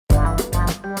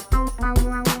Join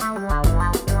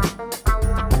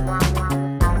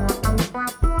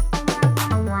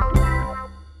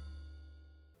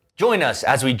us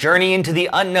as we journey into the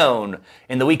unknown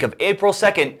in the week of April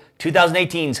 2nd,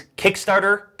 2018's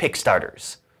Kickstarter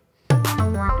Pickstarters.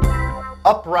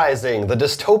 Uprising, the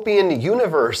dystopian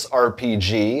universe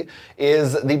RPG,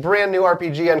 is the brand new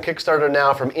RPG on Kickstarter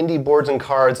now from Indie Boards and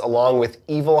Cards, along with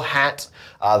Evil Hat,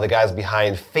 the guys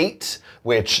behind Fate,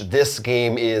 which this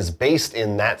game is based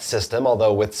in that system,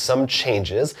 although with some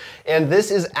changes. And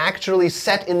this is actually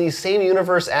set in the same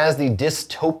universe as the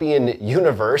Dystopian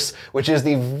Universe, which is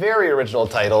the very original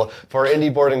title for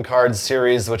Indie Board and Cards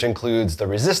series, which includes The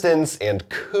Resistance and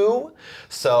Coup.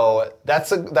 So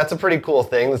that's a pretty cool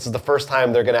thing. This is the first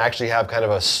time they're going to actually have kind of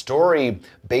a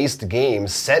story-based game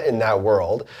set in that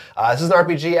world. This is an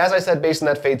RPG, as I said, based in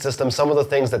that Fate system. Some of the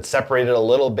things that separate it a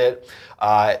little bit,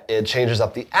 it changes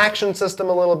up the action system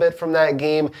a little bit from that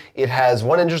game. It has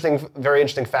one very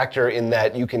interesting factor in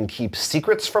that you can keep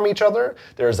secrets from each other.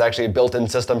 There's actually a built-in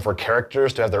system for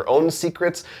characters to have their own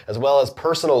secrets, as well as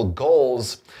personal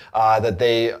goals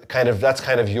that's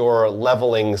kind of your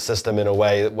leveling system in a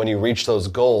way. When you reach those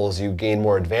goals, you gain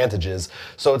more advantages.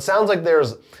 So it sounds like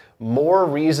there's more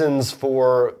reasons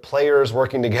for players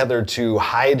working together to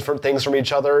hide things from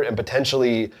each other and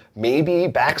potentially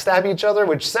maybe backstab each other,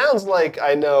 which sounds like,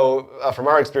 I know from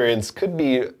our experience, could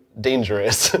be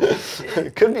dangerous.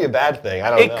 It could be a bad thing.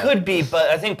 I don't know. It could be, but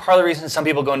I think part of the reason some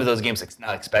people go into those games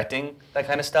not expecting that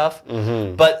kind of stuff.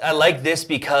 Mm-hmm. But I like this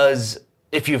because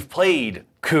if you've played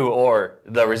Coup or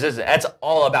The Resistance, that's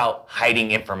all about hiding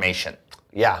information.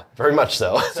 Yeah, very much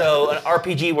so. So an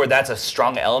RPG where that's a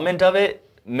strong element of it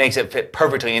makes it fit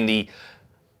perfectly in the,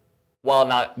 while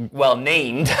not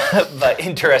well-named, but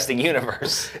interesting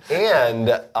universe. And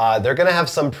they're going to have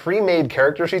some pre-made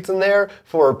character sheets in there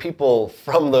for people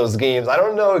from those games. I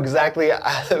don't know exactly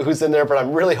who's in there, but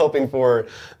I'm really hoping for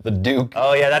the Duke.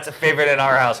 Oh yeah, that's a favorite in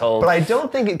our household. But I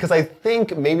don't think, because I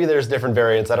think maybe there's different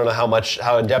variants. I don't know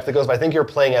how in-depth it goes, but I think you're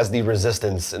playing as the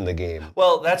Resistance in the game.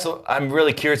 Well, I'm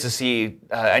really curious to see,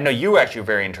 I know you were actually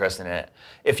very interested in it,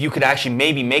 if you could actually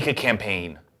maybe make a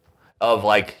campaign of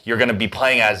like, you're going to be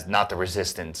playing as not the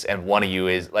Resistance, and one of you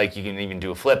is, like, you can even do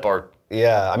a flip or...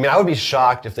 Yeah, I mean, I would be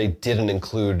shocked if they didn't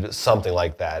include something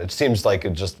like that. It seems like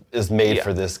it just is made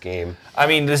for this game. I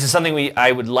mean, this is something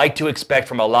I would like to expect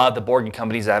from a lot of the board game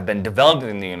companies that have been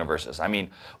developing the universes. I mean,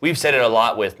 we've said it a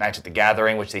lot with Magic the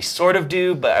Gathering, which they sort of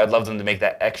do, but I'd love them to make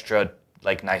that extra,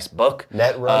 like, nice book.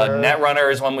 Netrunner.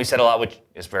 Netrunner is one we said a lot, which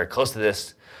is very close to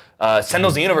this.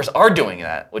 Sentinels of the Universe are doing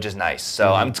that, which is nice.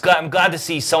 So I'm glad to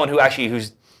see someone who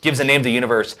gives a name to the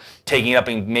universe, taking it up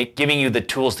and giving you the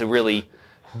tools to really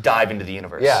dive into the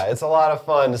universe. Yeah, it's a lot of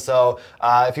fun. So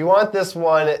if you want this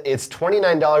one, it's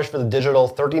 $29 for the digital,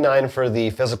 $39 for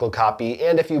the physical copy.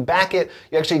 And if you back it,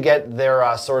 you actually get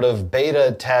their sort of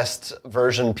beta test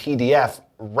version PDF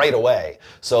right away.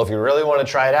 So if you really want to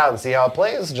try it out and see how it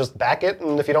plays, just back it,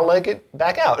 and if you don't like it,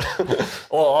 back out.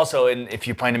 Well, also, if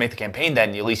you plan to make the campaign,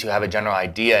 then at least you have a general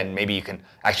idea, and maybe you can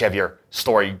actually have your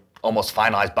story almost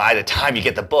finalized by the time you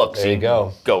get the book. There you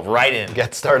go. Go right in.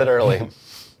 Get started early.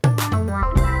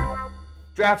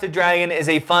 Draft a Dragon is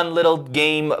a fun little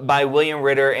game by William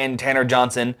Ritter and Tanner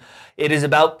Johnson. It is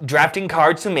about drafting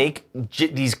cards to make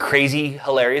these crazy,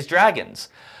 hilarious dragons.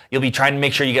 You'll be trying to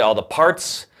make sure you get all the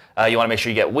parts. You want to make sure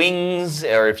you get wings,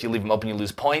 or if you leave them open, you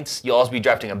lose points. You'll also be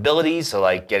drafting abilities, so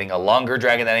like getting a longer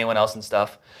dragon than anyone else and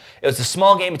stuff. It was a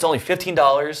small game. It's only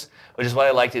 $15, which is what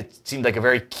I liked. It seemed like a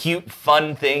very cute,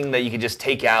 fun thing that you could just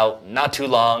take out, not too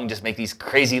long, just make these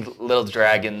crazy little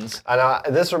dragons.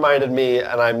 And this reminded me,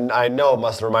 and I know it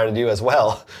must have reminded you as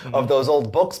well, of those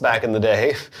old books back in the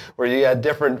day where you had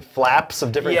different flaps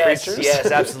of different creatures.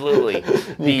 Yes, absolutely.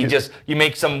 You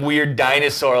make some weird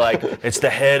dinosaur, like it's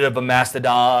the head of a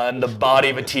mastodon, the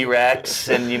body of a T-Rex,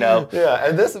 and Yeah,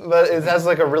 and but it has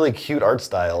like a really cute art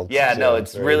style. Yeah, no,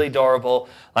 it's really adorable.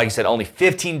 Like I said, only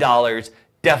 $15.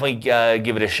 Definitely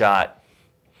give it a shot.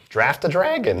 Draft a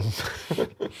Dragon.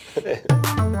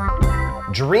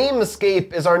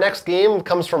 Dreamscape is our next game. It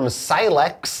comes from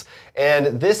Silex.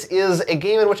 And this is a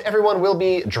game in which everyone will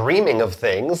be dreaming of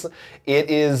things. It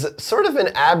is sort of an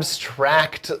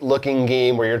abstract-looking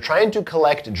game where you're trying to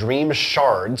collect dream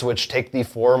shards, which take the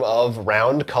form of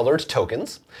round-colored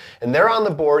tokens. And they're on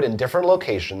the board in different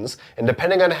locations. And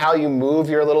depending on how you move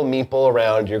your little meeple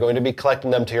around, you're going to be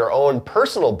collecting them to your own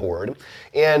personal board.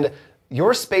 And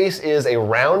your space is a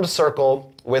round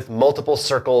circle with multiple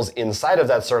circles inside of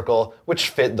that circle, which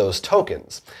fit those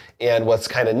tokens. And what's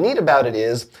kind of neat about it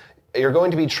is you're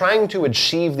going to be trying to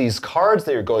achieve these cards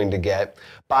that you're going to get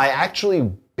by actually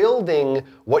building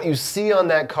what you see on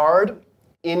that card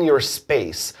in your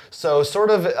space. So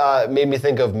sort of made me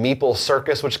think of Meeple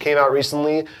Circus, which came out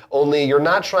recently, only you're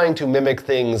not trying to mimic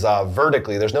things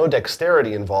vertically. There's no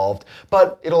dexterity involved,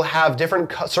 but it'll have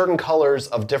different certain colors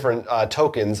of different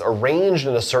tokens arranged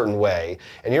in a certain way,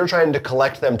 and you're trying to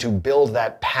collect them to build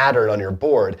that pattern on your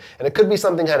board. And it could be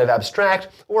something kind of abstract,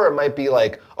 or it might be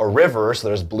like a river, so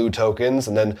there's blue tokens,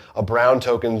 and then a brown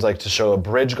token like to show a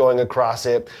bridge going across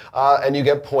it, and you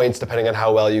get points depending on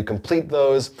how well you complete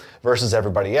those versus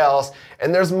everybody else.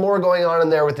 And there's more going on in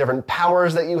there with different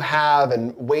powers that you have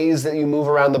and ways that you move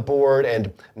around the board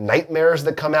and nightmares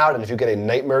that come out. And if you get a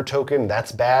nightmare token,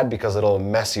 that's bad because it'll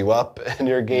mess you up in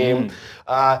your game.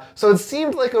 So it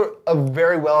seemed like a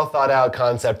very well thought out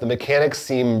concept. The mechanics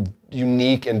seem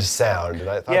unique and sound, and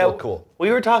I thought they were cool.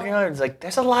 We were talking on it, it's like,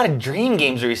 there's a lot of Dream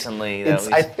games recently.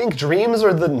 I think Dreams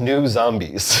are the new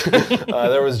zombies.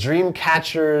 There was Dream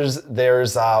Catchers,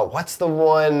 there's, what's the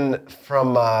one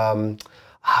from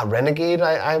Renegade,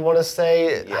 I want to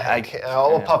say? Yeah,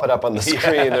 I'll pop it up on the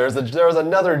screen. There was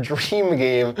another Dream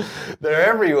game. They're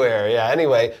everywhere. Yeah,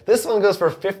 anyway, this one goes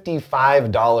for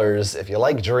 $55. If you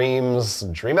like Dreams,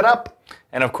 dream it up.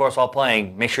 And of course, while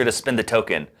playing, make sure to spin the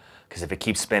token, because if it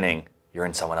keeps spinning, you're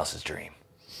in someone else's dream.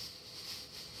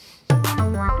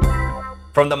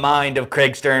 From the mind of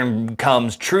Craig Stern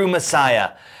comes True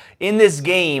Messiah. In this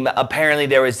game, apparently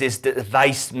there was this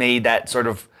device made that sort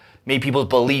of made people's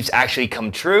beliefs actually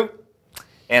come true.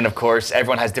 And of course,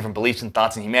 everyone has different beliefs and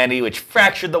thoughts in humanity, which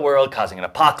fractured the world, causing an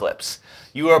apocalypse.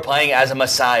 You are playing as a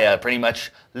messiah, pretty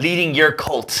much leading your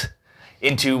cult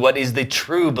into what is the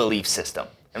true belief system.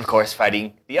 And of course,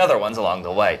 fighting the other ones along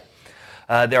the way.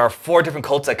 There are 4 different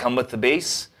cults that come with the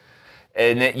base,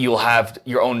 and you'll have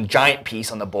your own giant piece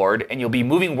on the board, and you'll be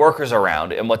moving workers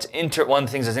around. And one of the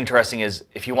things that's interesting is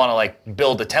if you want to like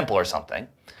build a temple or something,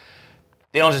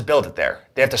 they don't just build it there.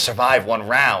 They have to survive 1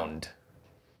 round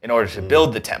in order to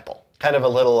build the temple. Kind of a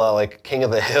little like King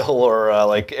of the Hill or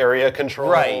like area control.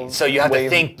 Right. So you have to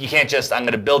think. You can't just I'm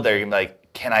going to build there. You're gonna be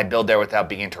like, can I build there without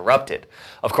being interrupted?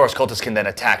 Of course, cultists can then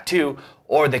attack too,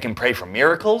 or they can pray for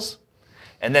miracles.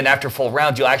 And then after full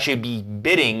rounds, you'll actually be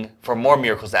bidding for more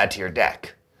miracles to add to your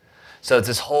deck. So it's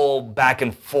this whole back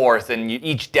and forth, and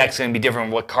each deck's going to be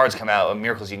different what cards come out, what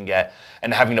miracles you can get,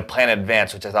 and having to plan in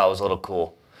advance, which I thought was a little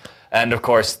cool. And of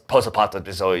course, post-apocalypse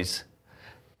is always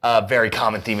a very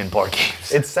common theme in board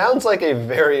games. It sounds like a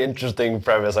very interesting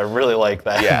premise. I really like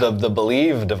that. Yeah. The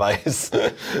believe device.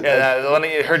 Yeah, when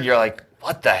you heard, you're like,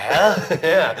 what the hell?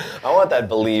 Yeah, I want that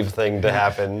believe thing to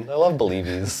happen. I love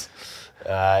believies.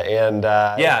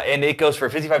 Yeah, and it goes for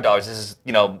 $55. This is,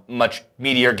 much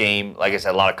meatier game. Like I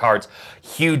said, a lot of cards.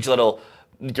 Huge little,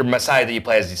 your Messiah that you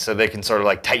play as, so they can sort of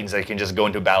like Titans, they can just go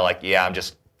into a battle like, yeah, I'm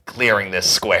just clearing this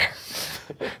square.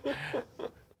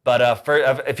 But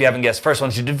if you haven't guessed, first one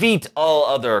to defeat all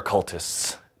other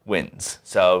occultists wins.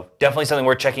 So definitely something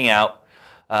worth checking out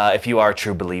if you are a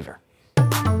true believer.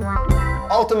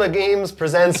 Ultima Games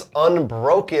presents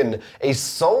Unbroken, a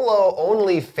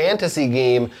solo-only fantasy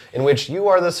game in which you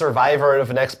are the survivor of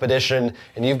an expedition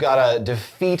and you've got to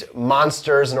defeat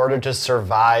monsters in order to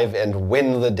survive and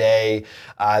win the day.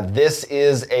 This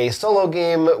is a solo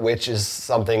game, which is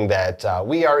something that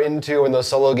we are into when those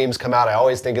solo games come out. I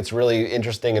always think it's really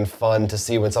interesting and fun to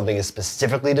see when something is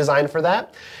specifically designed for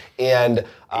that. And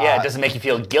yeah, it doesn't make you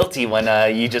feel guilty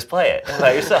when you just play it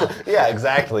by yourself. Yeah,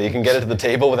 exactly. You can get it to the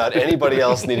table without anybody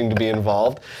else needing to be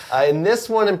involved. In this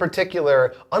one in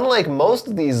particular, unlike most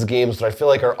of these games that I feel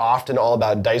like are often all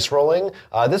about dice rolling,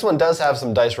 this one does have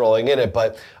some dice rolling in it,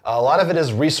 but a lot of it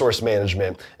is resource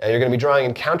management. You're going to be drawing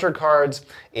encounter cards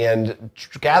and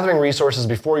gathering resources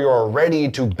before you are ready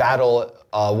to battle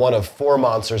one of 4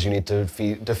 monsters you need to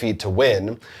defeat to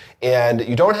win. And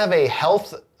you don't have a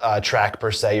health track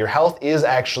per se. Your health is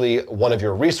actually one of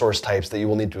your resource types that you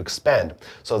will need to expend.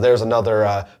 So there's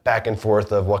another back and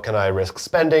forth of what can I risk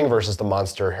spending versus the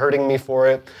monster hurting me for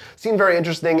it. Seemed very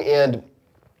interesting, and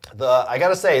I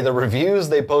gotta say, the reviews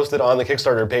they posted on the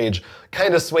Kickstarter page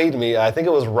kind of swayed me. I think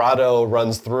it was Rado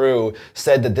Runs Through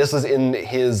said that this is in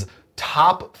his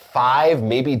top 5,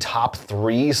 maybe top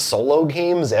 3 solo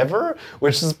games ever,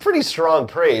 which is pretty strong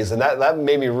praise, and that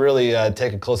made me really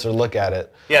take a closer look at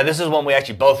it. Yeah, this is one we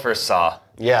actually both first saw.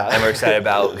 Yeah. And we're excited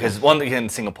about, because one, again,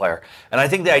 single player. And I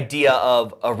think the idea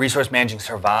of a resource managing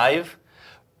survive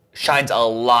shines a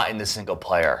lot in the single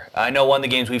player. I know one of the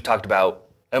games we've talked about,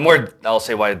 and I'll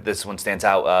say why this one stands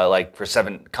out, like for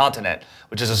 7 Continent,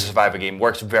 which is a survival game,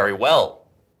 works very well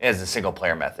as a single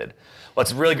player method.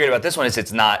 What's really great about this one is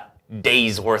it's not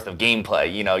days worth of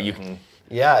gameplay. You can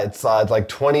Yeah, it's like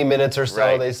 20 minutes or so,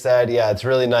 Right. they said. Yeah, it's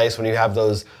really nice when you have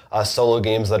those solo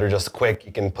games that are just quick.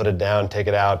 You can put it down, take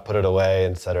it out, put it away,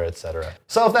 etc., etc.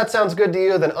 So if that sounds good to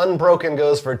you, then Unbroken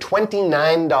goes for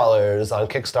 $29 on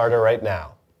Kickstarter right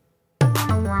now.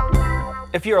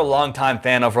 If you're a longtime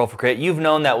fan of Roll for Crit, you've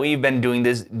known that we've been doing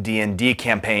this D&D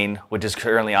campaign, which is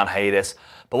currently on hiatus.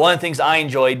 But one of the things I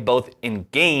enjoyed both in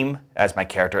game as my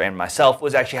character and myself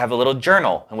was actually have a little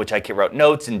journal in which I wrote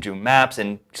notes and drew maps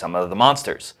and some of the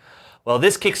monsters. Well,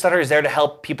 this Kickstarter is there to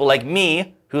help people like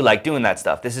me who like doing that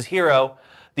stuff. This is Hero,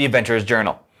 the Adventurer's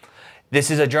Journal. This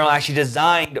is a journal actually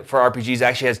designed for RPGs. It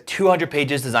actually has 200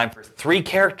 pages designed for 3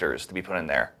 characters to be put in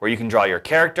there, where you can draw your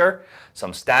character,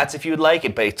 some stats if you would like,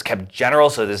 but it's kept general,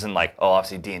 so it isn't like, oh,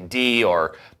 obviously D&D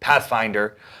or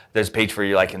Pathfinder. There's a page for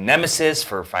you like a Nemesis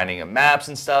for finding maps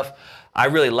and stuff. I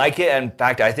really like it. In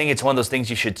fact, I think it's one of those things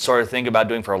you should sort of think about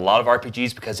doing for a lot of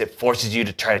RPGs because it forces you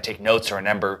to try to take notes or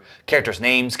remember characters'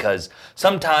 names, because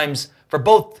sometimes for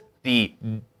both the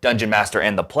dungeon master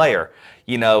and the player,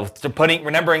 you know,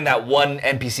 remembering that one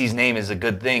NPC's name is a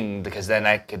good thing, because then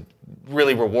I could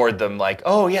really reward them like,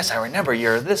 oh yes, I remember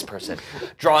you're this person.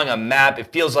 Drawing a map,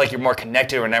 it feels like you're more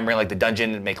connected, remembering like the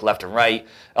dungeon and make left and right. It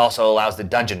also allows the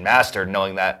dungeon master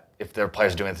knowing that if their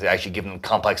players are doing it, they actually give them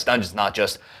complex dungeons, not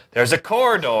just there's a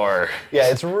corridor. Yeah,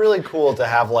 it's really cool to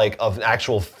have like an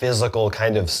actual physical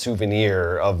kind of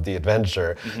souvenir of the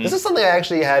adventure. This is something I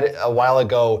actually had a while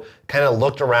ago, kind of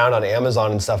looked around on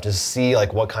Amazon and stuff to see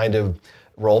like what kind of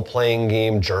role-playing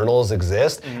game journals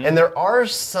exist. And there are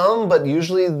some, but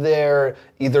usually they're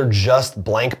either just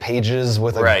blank pages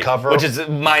with a cover. Which is,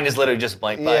 mine is literally just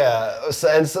blank. Yeah,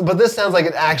 but this sounds like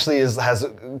it actually has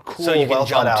cool, so you can well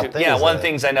thought out to, things. yeah, one of in the it.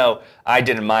 things I know I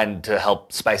did in mine to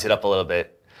help spice it up a little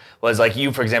bit was like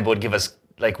you, for example, would give us,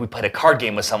 like we played a card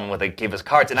game with someone where they gave us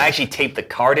cards, and I actually taped the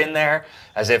card in there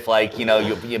as if like, you know,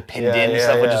 you pinned in and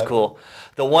stuff, which is cool.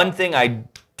 The one thing I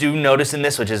do notice in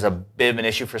this, which is a bit of an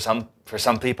issue for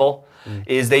some people,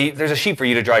 is there's a sheet for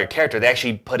you to draw your character. They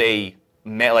actually put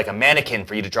like a mannequin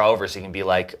for you to draw over, so you can be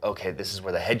like, okay, this is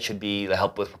where the head should be to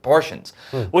help with proportions,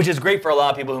 which is great for a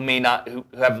lot of people who may not, who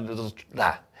have a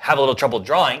little trouble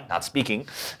drawing, not speaking,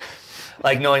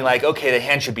 like knowing like, okay, the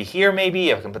hand should be here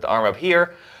maybe, I can put the arm up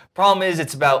here. Problem is,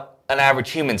 it's about an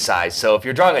average human size, so if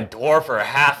you're drawing a dwarf or a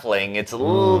halfling, it's a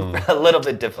little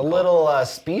bit difficult. A little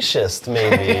speciesist,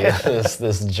 maybe,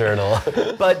 this journal.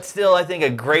 But still, I think a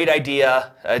great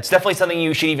idea. It's definitely something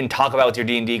you should even talk about with your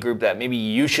D&D group, that maybe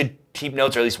you should keep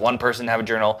notes, or at least one person have a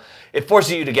journal. It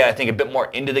forces you to get, I think, a bit more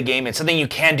into the game. It's something you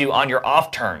can do on your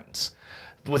off turns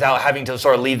without having to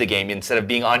sort of leave the game instead of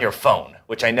being on your phone,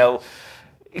 which I know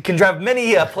it can drive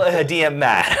many a DM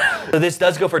mad. So this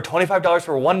does go for $25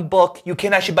 for one book. You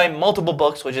can actually buy multiple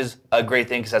books, which is a great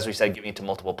thing, because as we said, giving it to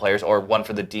multiple players, or one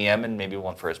for the DM and maybe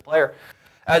one for his player,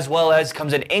 as well as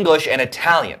comes in English and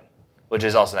Italian, which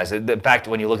is also nice. In fact,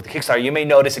 when you look at the Kickstarter, you may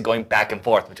notice it going back and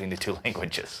forth between the 2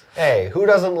 languages. Hey, who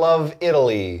doesn't love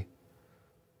Italy?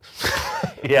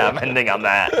 Yeah, I'm ending on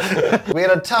that. We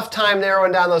had a tough time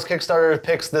narrowing down those Kickstarter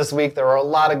picks this week. There were a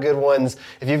lot of good ones.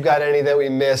 If you've got any that we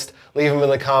missed, leave them in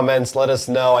the comments. Let us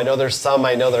know. I know there's some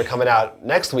I know that are coming out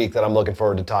next week that I'm looking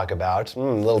forward to talk about.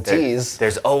 Little tease.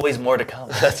 There's always more to come.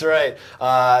 That's right.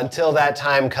 Until that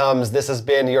time comes, this has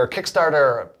been your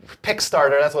Kickstarter,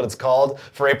 Pickstarter, that's what it's called,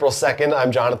 for April 2nd.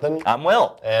 I'm Jonathan. I'm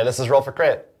Will. And this is Roll for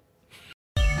Crit.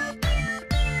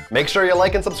 Make sure you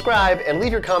like and subscribe, and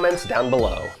leave your comments down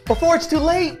below. Before it's too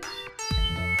late.